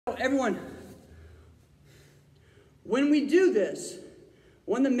Everyone, when we do this,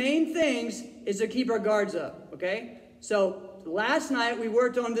 one of the main things is to keep our guards up, okay? So last night we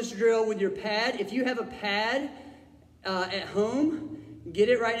worked on this drill with your pad. If you have a pad at home, get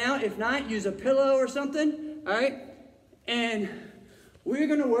it right now. If not, use a pillow or something, all right? And we're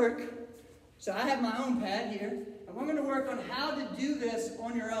gonna work, so I have my own pad here, and we're gonna work on how to do this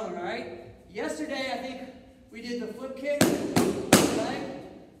on your own, all right? Yesterday, I think we did the flip kick, right?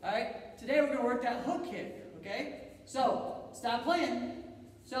 All right, today we're going to work that hook kick, okay? So, stop playing.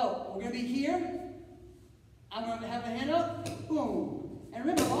 So, we're going to be here. I'm going to have the hand up, boom. And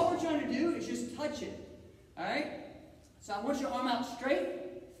remember, all we're trying to do is just touch it, all right? So, I want your arm out straight.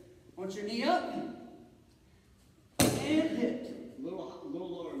 I want your knee up. And hit. A little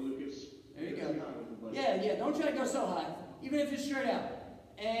lower, Lucas. There you go. Yeah, don't try to go so high, even if it's straight out.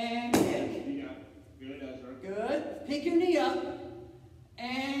 And kick. You got it. Good, Ezra. Good. Pick your knee up.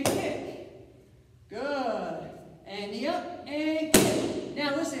 And kick. Good. And knee up and kick.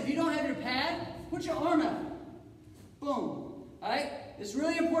 Now listen, if you don't have your pad, put your arm out. Boom. Alright? It's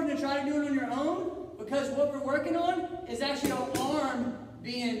really important to try to do it on your own because what we're working on is actually our arm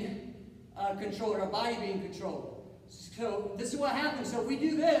being controlled, our body being controlled. So this is what happens. So if we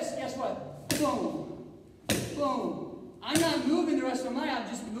do this, guess what? Boom. Boom. I'm not moving the rest of my eye, I'm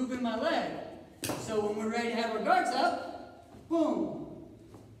just moving my leg. So when we're ready to have our guards up, boom.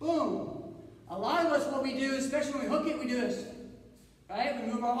 Boom. A lot of us, what we do, especially when we hook it, we do this. Right?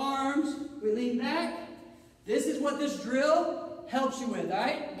 We move our arms, we lean back. This is what this drill helps you with, all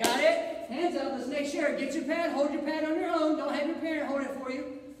right? Got it? Hands up, let's make sure. Get your pad, hold your pad on your own. Don't have your parent hold it for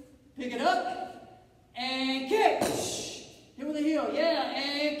you. Pick it up, and kick. Hit with the heel, yeah,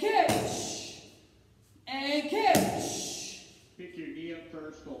 and kick. And kick. Pick your knee up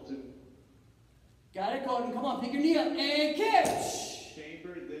first, Colton. Got it, Colton? Come on, pick your knee up, and kick.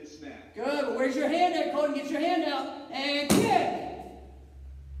 Chamber, then snap. Good, but where's your hand at, Colton? Get your hand out, and kick.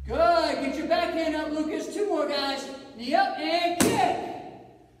 Good, get your backhand up, Lucas. Two more, guys. Knee up, and kick.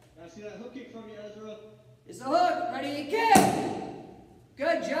 Now see that hook kick from you, Ezra? It's the hook. Ready, kick.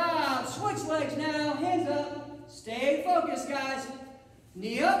 Good job. Switch legs now, hands up. Stay focused, guys.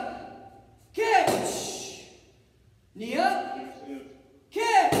 Knee up, kick. Knee up,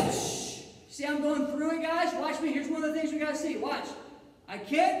 kick. See, I'm going through it, guys. Watch me. Here's one of the things we got to see. Watch. I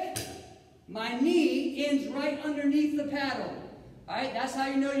kick. My knee ends right underneath the paddle. All right? That's how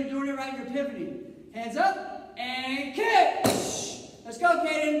you know you're doing it right. You're pivoting. Hands up and kick. Let's go,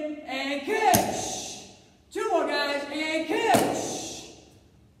 Kaden. And kick. Two more, guys. And kick.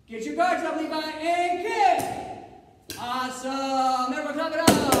 Get your guards up, Levi. And kick. Awesome. Everyone clap it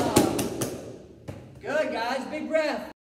up. Good, guys. Big breath.